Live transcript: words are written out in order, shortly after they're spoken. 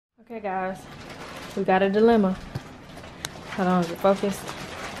Okay guys, we got a dilemma. Hold on, is it focused?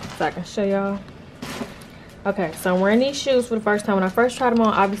 So I can show y'all. Okay, so I'm wearing these shoes for the first time. When I first tried them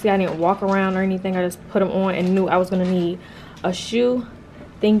on, obviously I didn't walk around or anything. I just put them on and knew I was gonna need a shoe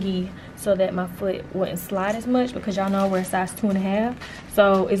thingy so that my foot wouldn't slide as much, because y'all know we're a size 2.5.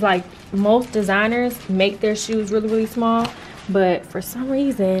 So it's like most designers make their shoes really, really small, but for some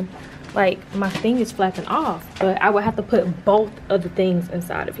reason, like my thing is flapping off. But I would have to put both of the things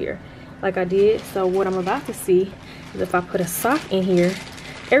inside of here like I did. So what I'm about to see is if I put a sock in here.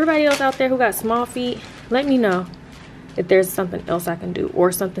 Everybody else out there who got small feet, let me know if there's something else I can do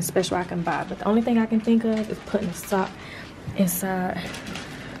or something special I can buy. But the only thing I can think of is putting a sock inside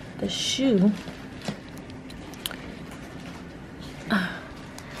the shoe.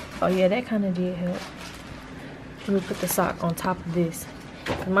 Oh yeah, that kind of did help. Let me put the sock on top of this.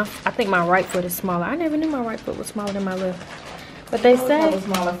 I think my right foot is smaller. I never knew my right foot was smaller than my left. But they say have a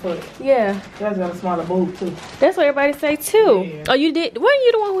smaller foot. Yeah. That's got a smaller boob too. That's what everybody say too. Yeah. Oh, you did? Weren't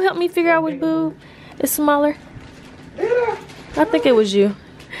you the one who helped me figure out which boob is smaller? Yeah. I think it was you.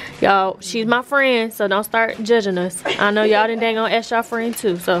 Y'all, she's my friend, so don't start judging us. I know y'all done dang gonna ask y'all friend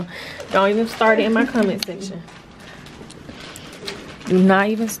too, so don't even start it in my comment section. Do not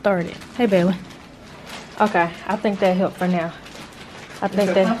even start it. Hey, Bailey. Okay, I think that helped for now. I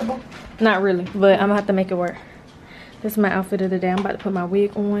think that, not really, but I'm gonna have to make it work. This is my outfit of the day. I'm about to put my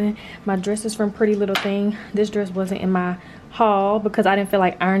wig on. My dress is from Pretty Little Thing. This dress wasn't in my haul because I didn't feel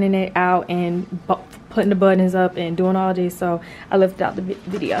like ironing it out and putting the buttons up and doing all this, so I left out the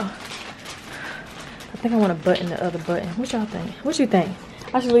video. I think I want to button the other button. What y'all think? What you think?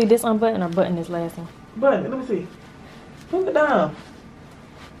 I should leave this unbuttoned or button this last one? Button, let me see. Look it down.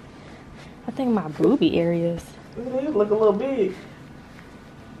 I think my booby areas. It look a little big.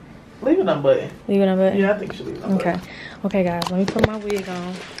 Leave it unbuttoned. Leave it unbuttoned? Yeah, I think you should leave it unbuttoned. Okay. Okay, guys, let me put my wig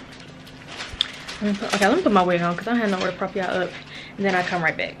on. Let me put my wig on because I don't have nowhere to prop y'all up. And then I come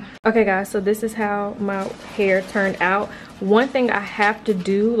right back. Okay, guys, so this is how my hair turned out. One thing I have to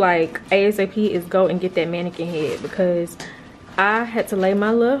do, like ASAP, is go and get that mannequin head, because I had to lay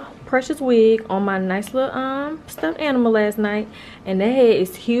my little precious wig on my nice little stuffed animal last night, and that head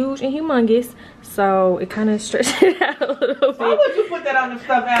is huge and humongous, so it kind of stretched it out a little bit. Why would you put that on the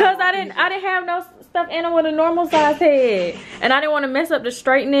stuffed animal? Because I didn't have no stuffed animal with a normal size head, and I didn't want to mess up the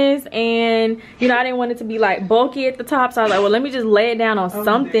straightness, and you know I didn't want it to be like bulky at the top, so I was like, well, let me just lay it down on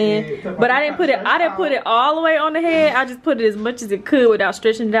something. But I didn't put it all the way on the head. I just put it as much as it could without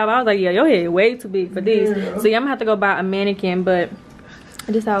stretching it out. I was like, yeah, your head way too big for this. Yeah. So yeah, I'm gonna have to go buy a mannequin, but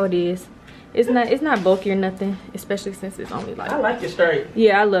this is how it is. It's not bulky or nothing, especially since it's only like, I like it straight.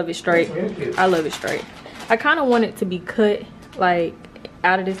 Yeah, I love it straight. I love it straight. I kind of want it to be cut like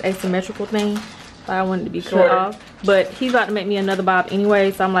out of this asymmetrical thing. I want it to be cut off, but he's about to make me another bob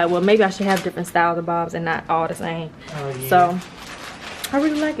anyway, so I'm like, well, maybe I should have different styles of bobs and not all the same. Oh, yeah. So I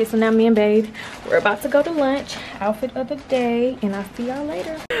really like it. So now me and Babe, we're about to go to lunch. Outfit of the day, and I'll see y'all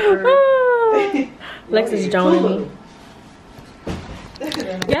later. Lex is joining me.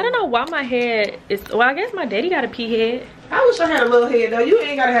 Yeah, I don't know why my head is, well, I guess my daddy got a pea head. I wish I had a little head though. You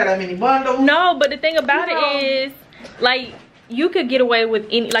ain't gotta have that many bundles. No, but the thing about it is, like, you could get away with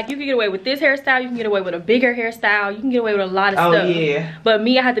any, like, you could get away with this hairstyle, you can get away with a bigger hairstyle, you can get away with a lot of stuff. Oh yeah. But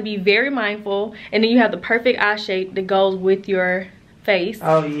me, I have to be very mindful, and then you have the perfect eye shape that goes with your face.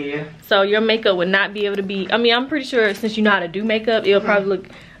 Oh yeah. So your makeup would not be able to be, I mean, I'm pretty sure since you know how to do makeup, it'll probably look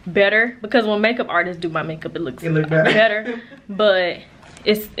better, because when makeup artists do my makeup, it looks better. But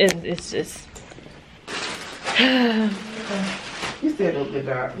it's just you still do a good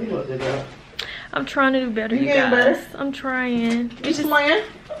job. You do a good job. I'm trying to do better, you guys. Better. I'm trying. You just playing?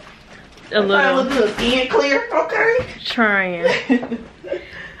 A little. Good. Skin clear, okay? Trying.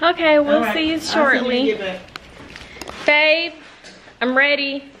 Okay, we'll see you shortly. Babe, I'm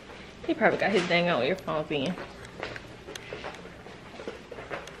ready. He probably got his dang on earphones in.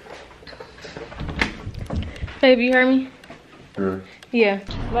 Babe, you heard me? Yeah.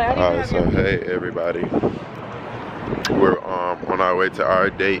 Alright, so hey everybody. We're on our way to our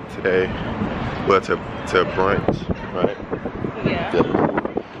date today. Well, to brunch, right? Yeah.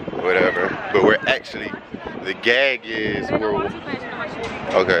 Whatever. But we're actually, the gag is we're walking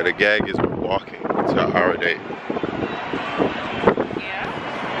to our date.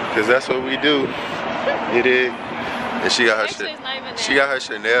 Yeah. Cause that's what we do. It is. And she got her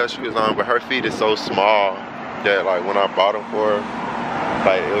Chanel shoes on, but her feet is so small that like when I bought them for her,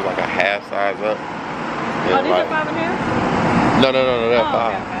 like it was like a half size up. And oh, these are 5.5? No, that's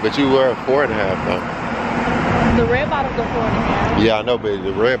 5. Okay. But you were 4.5 though. The red bottoms are 4.5. Yeah, I know, but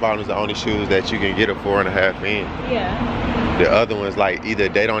the red bottoms are the only shoes that you can get a 4.5 in. Yeah. The other ones, like, either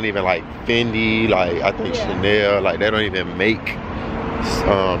they don't even like Fendi, like I think Chanel, like they don't even make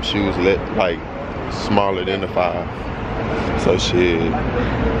shoes like smaller than the 5. So shit.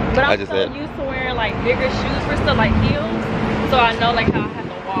 But I'm so used to wearing like bigger shoes for stuff like heels, so I know like how I have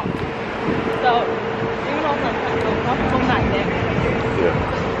to walk. So even though I'm not that.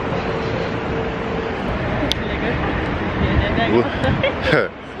 Yeah.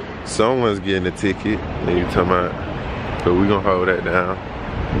 Someone's getting a ticket. And you talking about, but we gonna hold that down.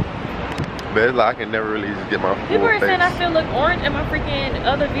 But it's like I can never really just get my full People are face. saying I still look orange in my freaking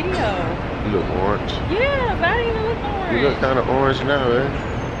other video. You look orange. Yeah, but I didn't even look orange. You look kind of orange now, man.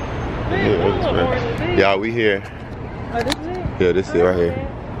 Man, yeah, we here. Oh, this is it? Yeah, this is it right here.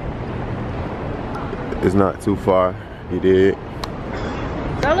 It's not too far. You did.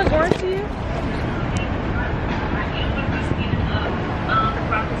 Do I look orange to you?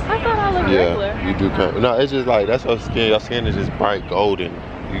 I thought I looked regular. Yeah, you do kind of. No, it's just like, that's your skin. Your skin is just bright golden.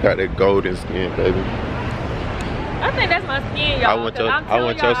 You got that golden skin, baby. I think that's my skin, y'all. I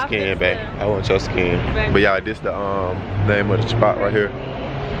want your skin back. I want your skin. But yeah, this the name of the spot right here.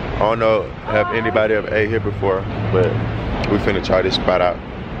 I don't know have anybody ever ate here before, but we finna try this spot out.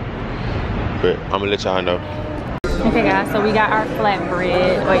 But I'm gonna let y'all know. Okay guys, so we got our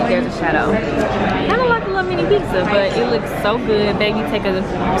flatbread. Wait, there's a shadow. Kind of like a little mini pizza, but it looks so good. Baby, take a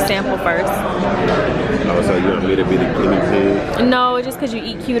sample first. Oh, so you want me to be the guinea pig? No, it's just because you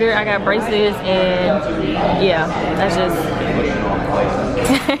eat cuter. I got braces and yeah, that's just.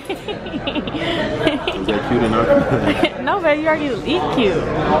 Is that cute enough? No, baby, you already eat cute.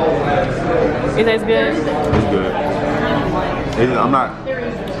 Is that good? It's good. I'm not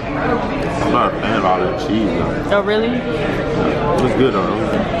a fan of all that cheese though. Oh, really? It's good though.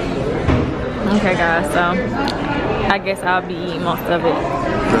 Okay, guys, so I guess I'll be eating most of it.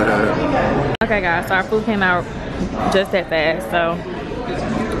 Okay, guys, so our food came out just that fast, so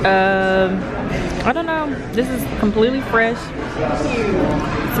I don't know. This is completely fresh.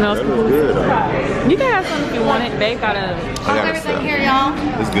 Smells cool. Good, you can have some if you want it. Babe got a. How's everything here, y'all?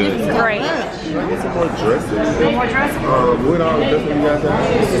 It's good. It's great. Get some more dressing. No more dressing? What all the dressing you guys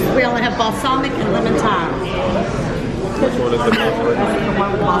have? We only have balsamic and lemon thyme. Which one is the most one? The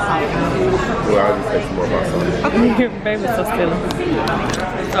one with balsamic. Well, I'll just take some more balsamic. Baby's so silly.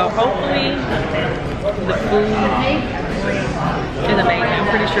 So hopefully the food is amazing. I'm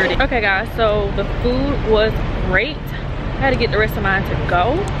pretty sure it is. Okay guys, so the food was great. I had to get the rest of mine to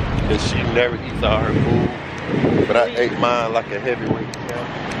go. Cause she never eats all her food. But I ate mine like a heavyweight.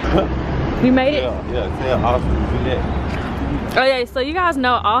 You made it? Yeah, tell Austin to do that. Oh yeah, so you guys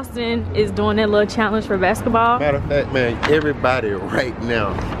know Austin is doing that little challenge for basketball. Matter of fact, man, everybody right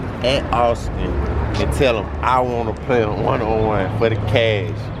now at Austin and tell them I want to play on one-on-one for the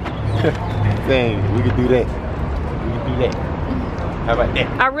cash. Dang, we can do that. We can do that. How about that?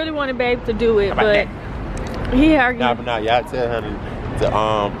 I really wanted Babe to do it, but that? he argued. Nah, but now y'all tell him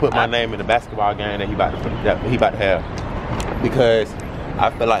to put my name in the basketball game that he about to have, because I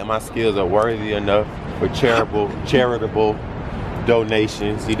feel like my skills are worthy enough for charitable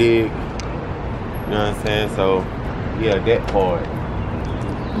donations. You dig? You know what I'm saying? So yeah, that part,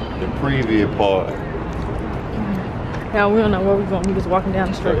 the previous part. Yeah, we don't know where we're going. We just walking down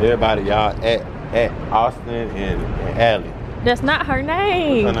the So street. everybody, y'all at Austin and Allie. That's not her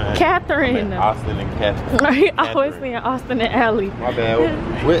name. Catherine. Austin and Catherine. He always saying Austin and Allie. My bad.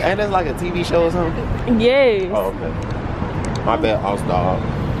 Wait, ain't that like a TV show or something? Yes. Oh, okay. My bad, Austin.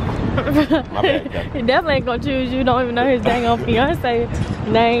 My bad, Catherine. He definitely ain't gonna choose you. Don't even know his dang on fiance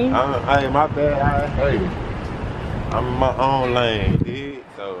name. Hey, my bad. Hey, I'm in my own lane, dude.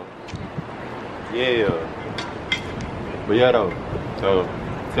 So, yeah. But yeah, though. So,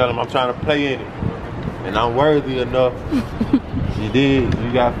 tell him I'm trying to play in it. And I'm worthy enough. You did.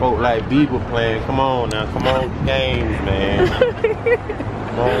 You got folk like Bieber playing. Come on now. Come on with the games, man.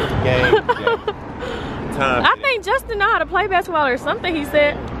 Come on with the games. Time. I think Justin know how to play basketball or something, he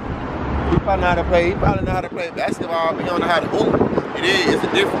said. He probably know how to play. He probably know how to play basketball, but he don't know how to hoop. It is. It's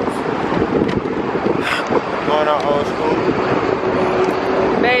a difference. Going on old school.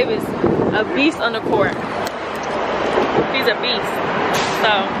 Babe is a beast on the court. He's a beast.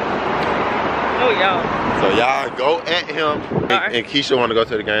 So, oh y'all. So y'all go at him. And Keesha want to go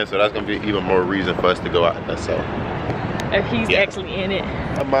to the game, so that's gonna be even more reason for us to go out there. So if he's actually in it.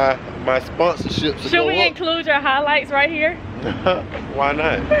 My sponsorships. Should we include your highlights right here? Why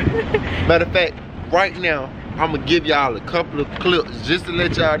not? Matter of fact, right now I'm gonna give y'all a couple of clips just to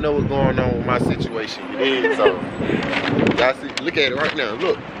let y'all know what's going on with my situation. You dig? So y'all see, look at it right now.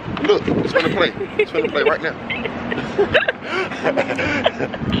 Look, it's gonna play. It's gonna play right now.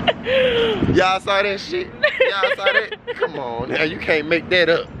 Y'all saw that shit? Y'all saw that? Come on, now you can't make that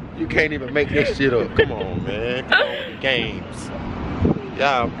up. You can't even make that shit up. Come on, man. Come on with the games.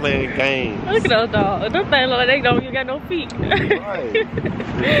 Y'all playing games. Look at those dogs. Them things look like they don't even got no feet. Right.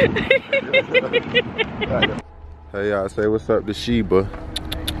 Hey, y'all, say what's up to Sheba.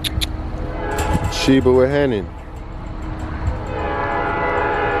 Sheba with Henning.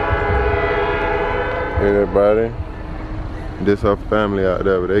 Everybody. This her family out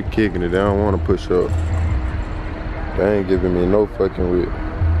there, but they kicking it. They don't want to push up. They ain't giving me no fucking whip.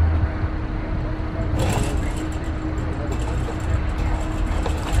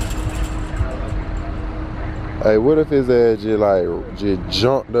 Hey, what if his ass just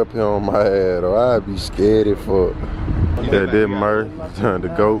jumped up here on my head, or I'd be scared as fuck. Yeah, did Murph,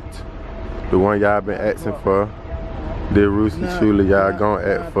 the goat, the one y'all been asking for. Did Rooster Chula y'all gonna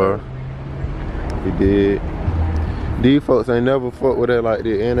ask for. He did. These folks ain't never fucked with that like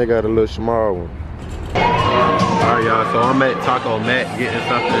this, and they got a little small one. Alright, y'all, so I'm at Taco Mac getting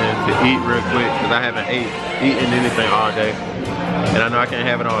something to eat real quick, because I haven't eaten anything all day. And I know I can't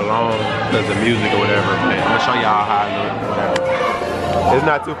have it on long because of music or whatever, but I'm gonna show y'all how I look, whatever. It's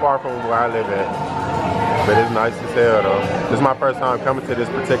not too far from where I live at, but it's nice as hell though. This is my first time coming to this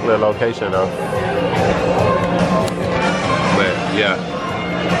particular location though. But yeah.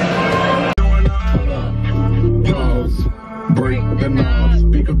 Break the knob,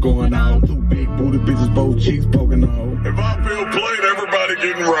 speaker going out. Two big booty bitches, both cheeks poking out. If I feel played, everybody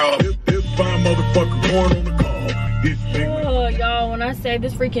getting robbed. If I'm motherfucker going on the call. Oh, y'all, when I say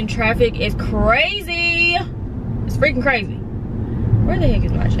this freaking traffic is crazy, it's freaking crazy. Where the heck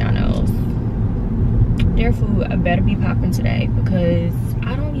is my Gianos? Their food better be popping today, because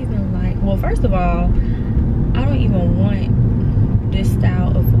I don't even like, well, first of all, I don't even want this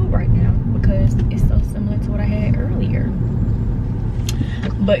style of food right now because it's so similar to what I had earlier.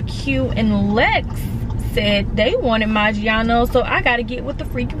 But Q and Lex said they wanted Maggiano, so I gotta get with the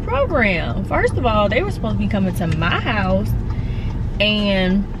freaking program. First of all, they were supposed to be coming to my house,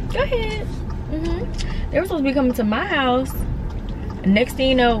 and go ahead. They were supposed to be coming to my house. Next thing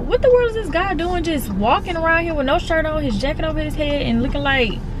you know, what the world is this guy doing, just walking around here with no shirt on, his jacket over his head, and looking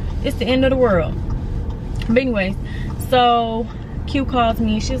like it's the end of the world? But anyways, so Q calls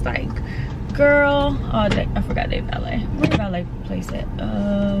me. She's like, girl, I forgot they valet. Where the valet place at?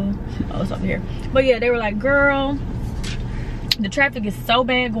 Oh, it's over here. But yeah, they were like, girl, the traffic is so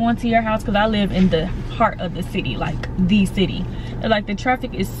bad going to your house, because I live in the heart of the city, like the city. They're like, the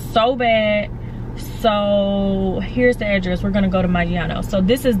traffic is so bad, so here's the address. We're gonna go to Maggiano. So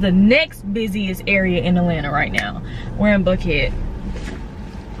this is the next busiest area in Atlanta right now. We're in Buckhead.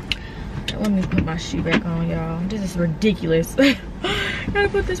 Let me put my shoe back on, y'all. This is ridiculous. Gotta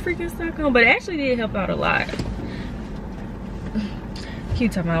put this freaking sock on, but it actually did help out a lot.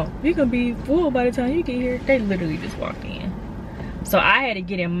 Keep talking about, you gonna be full by the time you get here. They literally just walked in. So I had to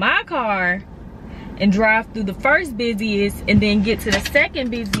get in my car and drive through the first busiest and then get to the second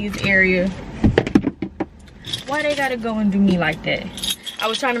busiest area. Why they gotta go and do me like that? I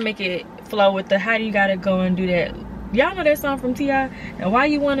was trying to make it flow with the, how do you gotta go and do that? Y'all know that song from T.I.? And why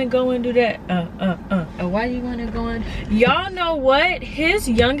you wanna go and do that? And why you wanna go and... Y'all know what? His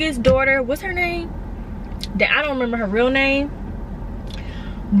youngest daughter, what's her name? I don't remember her real name.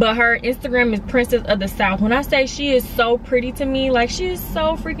 But her Instagram is Princess of the South. When I say she is so pretty to me, like, she is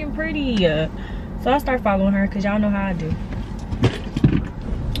so freaking pretty. So I start following her, because y'all know how I do.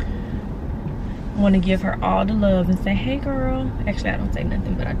 I want to give her all the love and say, hey girl. Actually, I don't say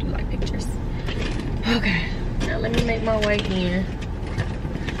nothing, but I do like pictures. Okay, now let me make my way in.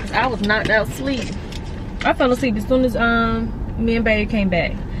 Cause I was knocked out asleep. I fell asleep as soon as me and Babe came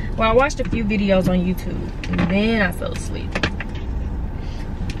back. Well, I watched a few videos on YouTube, and then I fell asleep.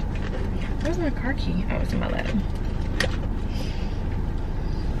 Where's my car key? Oh, it's in my lap.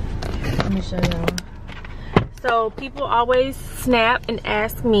 Let me show y'all. So people always snap and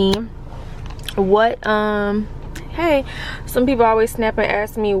ask me what hey, some people always snap and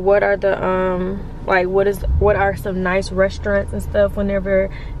ask me what are the like what are some nice restaurants and stuff whenever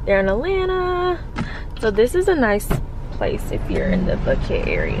they're in Atlanta. So this is a nice place if you're in the Buckhead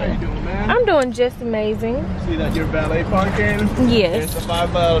area. How you doing, man? I'm doing just amazing. See that you're valet parking? Yes. It's a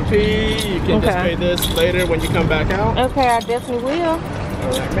 $5 fee. You can just pay this later when you come back out. Okay, I definitely will. All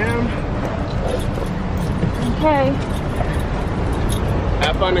right, ma'am. Okay.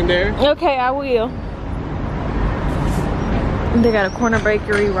 Have fun in there. Okay, I will. They got a corner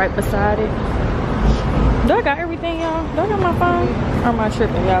bakery right beside it. Do I got everything, y'all? Do I got my phone? Or am I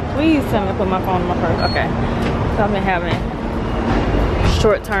tripping, y'all? Please tell me to put my phone in my purse. Okay. So I've been having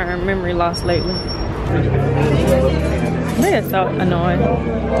short-term memory loss lately. They are so annoying.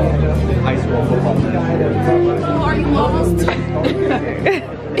 Are you lost?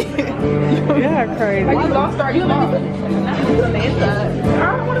 Yeah, crazy. Are you lost or are you lost? On the inside.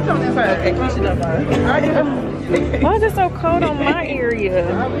 I don't want to come on the inside. Okay, Keesha doesn't. Why is it so cold on my area?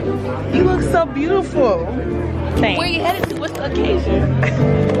 You look so beautiful. Thanks. Where you headed to? What's the occasion?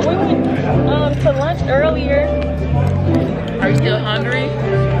 We went to lunch earlier. Are you still hungry?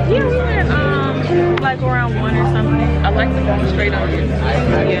 Yeah, we went like around 1 or something. I like to go straight on you.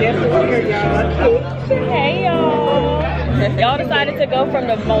 Hey y'all. Y'all decided to go from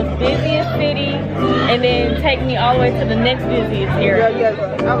the most busiest city and then take me all the way to the next busiest area. Yeah.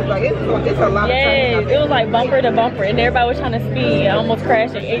 I was like, it's a lot of Yes, it was like bumper to bumper and everybody was trying to speed, almost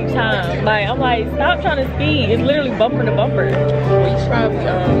crashing each time. Like, I'm like, stop trying to speed. It's literally bumper to bumper. We probably,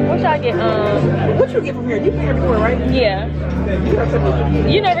 What should I get? What you get from here? You been here before, right? Yeah.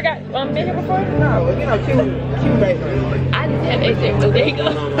 You never got been here before? No, you know, cute baby. I didn't have anything, so there you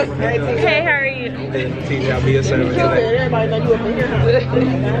go. Hey, how are you? I'll be a service today. Everybody know you up in here.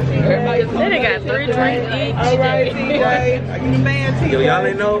 Then they got 3 drinks each. All right, TJ. Are you the man, TJ? Yo, y'all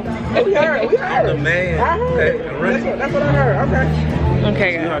ain't know? We heard. I'm the man. I heard. Okay, I'm ready. That's what I heard. Okay.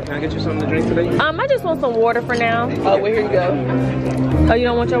 Okay, Sweetheart, can I get you something to drink today? I just want some water for now. Oh, well, here you go. Oh, you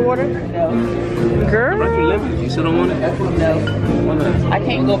don't want your water? No. Girl. You still don't want it? No. Why not? I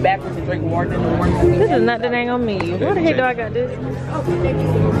can't go backwards and drink water in the morning. This is not the dang on me. Where the heck do I got this?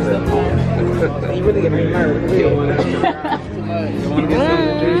 You really get me nervous. You want to get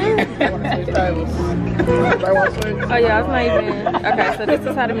something to drink? Oh yeah, it's not even. Okay, so this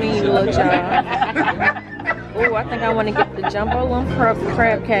is how the menu looks, y'all. Ooh, I think I want to get the jumbo lump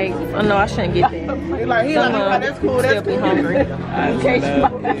crab cakes. Oh no, I shouldn't get that. He like, that's cool. Still be hungry.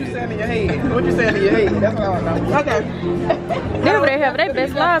 What you saying in your head? What you saying in your head? That's what I want to know. Okay. They have their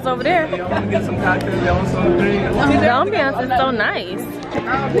best lives over there. Y'all want to get some cocktails? Y'all want something to drink? The ambiance is so nice.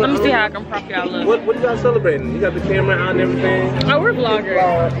 Let me see how I can prop y'all up. What are y'all celebrating? You got the camera on and everything? Oh, we're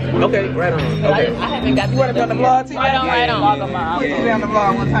vloggers. Okay, right on. Okay. I haven't got You want to be on the vlog, TJ? Right on. Put you on the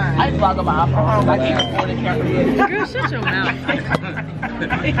vlog one time. I just vlog on my iPhone. I can't afford a camera yet. Girl, shut your mouth.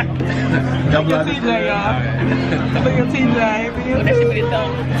 Y'all Look at TJ, y'all. Look at TJ. That should be the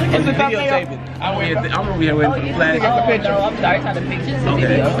thumb. It's the thumbnail. I'm over here waiting for the flash. Oh, no, I'm sorry. It's not a picture. It's a Okay,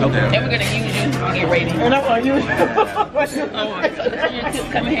 video. okay. And we're going to use you to get ready. And I'm going to use So your tips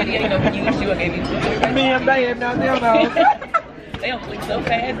come in handy. You know, we use you. I gave you 2 tips. me and Babe now, they don't know. They don't click so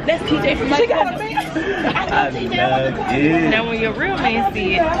fast. That's TJ from my She got a cousin. man. I love it. Now when your real man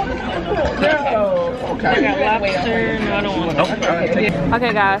see it, Oh, I got lobster. No, I don't want that.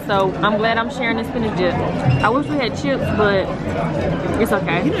 Okay guys, so I'm glad I'm sharing this spinach dip. I wish we had chips, but it's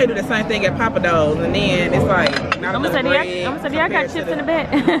okay. You know they do the same thing at Papa Do's, and then it's like not I'm gonna say, I got chips in the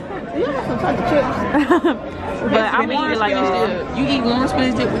bag. You have some type of chips. But I mean, eat it like this. You eat warm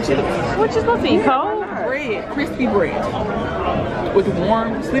spinach dip with chips. What you supposed to eat? Cold? Bread, crispy bread. With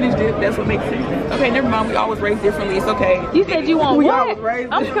warm spinach dip, that's what makes it. Okay, never mind. We always raise differently. It's okay. You said you want We what? always raise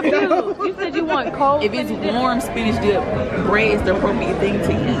I'm confused. You said you want cold. If it's warm spinach dip, bread is the appropriate thing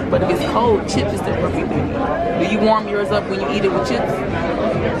to eat. But if it's cold, chips is the appropriate thing to eat. Do you warm yours up when you eat it with chips?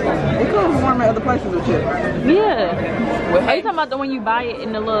 It comes warm at other places with chips. Yeah. Are you talking about the when you buy it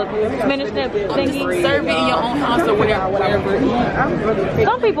in the little spinach dip thingy? Serve it in your own house or wherever.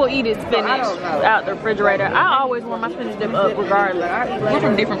 Some people eat it spinach out the refrigerator. I always want my spinach dip up regardless. We're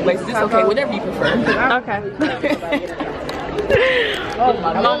from different places. It's okay, whatever you prefer. Okay.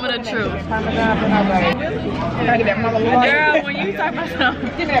 Moment of truth. Girl, when you talk about something,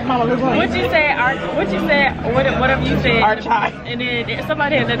 Give me that mama lasagna. what you said, whatever you said, Archive. and then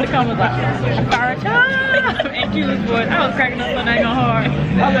somebody in the comments like, archive, and Keely's voice, I was cracking up so dang hard. I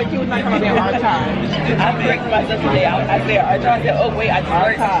was like, you was not coming to archive. I corrected myself today. I said archive. I said, oh wait, I just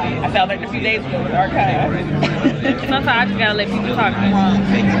learned. I found like a few days ago with archive. Sometimes I just gotta let people talk.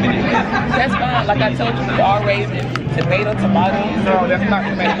 That's fine. Like I told you, we all raised in tomato. No, that's not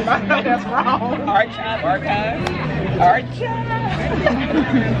tomato. That's wrong. Archive.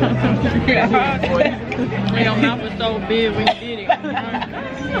 Your mouth was so big when you did it.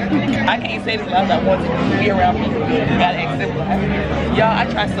 I can't say this loud. I want to be around people. You gotta act civilized. Y'all, I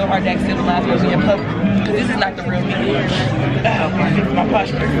try so hard to act civilized when we're in public. Because this is not the real me. My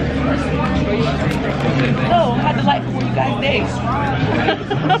posture. No, how delightful were you guys' days?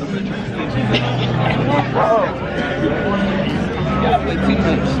 Y'all put too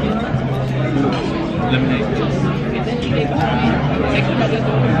much. Lemonade.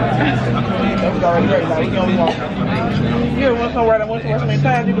 You want somewhere that wants to so many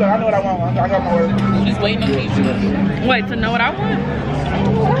times, you be like, I know what I want. I got my word. Just waiting on you. Wait, to know what I want?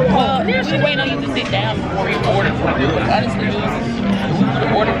 Well, she waiting on you to sit down before you order. Honestly,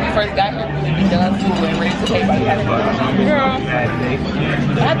 the order when we first got here would be done too and ready to pay by the time. Girl,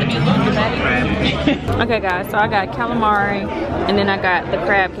 I have to be a little dramatic. Okay guys, so I got calamari and then I got the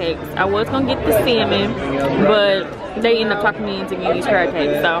crab cakes. I was gonna get the salmon, but they ended up talking me into getting these crab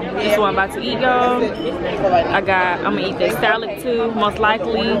cakes. So this is what I'm about to eat, y'all. I'm gonna eat this salad too, most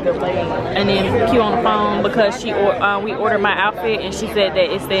likely. And then Q on the phone because we ordered my outfit and she said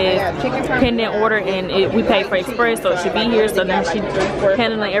that it says pending order and we paid for express, so it should be here. So then she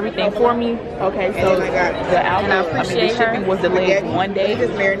handling everything for me. Okay, so the outfit, and I appreciate her. Was delayed 1 day.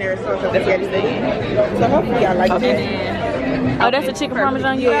 That's what you said. So hopefully I like that. Oh, that's a chicken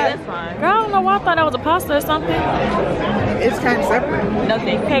parmesan? Yeah, that's fine. Girl, I don't know why I thought that was a pasta or something. It's kind of separate.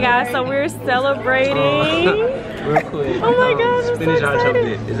 Nothing. Okay guys, so we're celebrating. Real quick. Oh my gosh, I'm spinach so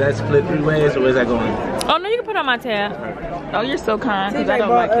chocolate. Is that split 3 ways or where's that going? Oh no, you can put it on my tab. Oh, you're so kind because I don't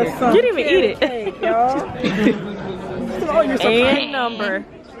like it. You didn't even eat it. Oh, you're so kind. And number.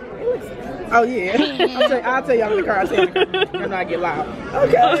 Oh yeah. I'll tell y'all in the car. I'll tell you in the car. And I get loud.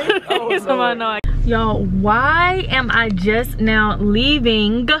 Okay. Oh, somebody know. Y'all, why am I just now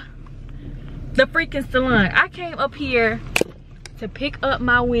leaving the freaking salon? I came up here to pick up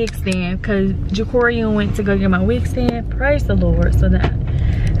my wig stand because Jacorian went to go get my wig stand. Praise the Lord. So that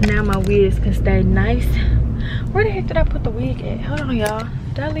now my wigs can stay nice. Where the heck did I put the wig at? Hold on, y'all.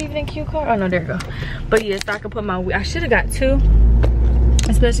 Did I leave it in Q car? Oh no, there we go. But yes, I can put my wig. I should have got 2.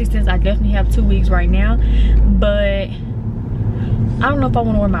 Especially since I definitely have 2 wigs right now. But I don't know if I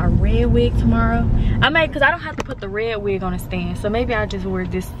want to wear my red wig tomorrow. I may, because I don't have to put the red wig on a stand. So maybe I'll just wear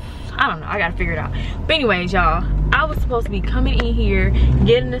this. I don't know. I got to figure it out. But anyways, y'all. I was supposed to be coming in here,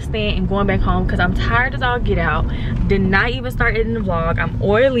 getting the stand, and going back home. Because I'm tired as all get out. Did not even start editing the vlog. I'm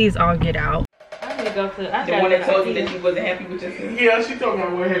oily as all get out. I need to go to... The one that told you that you wasn't happy with yourself? Yeah, she told me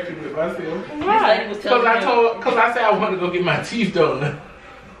I wasn't happy with myself. Why? Because I said I wanted to go get my teeth done.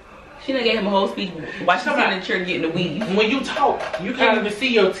 She done gave him a whole speech while she's sitting in the chair getting the weave. When you talk, you can't even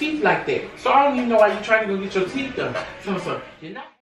see your teeth like that. So I don't even know why you're trying to go get your teeth done. So you're not.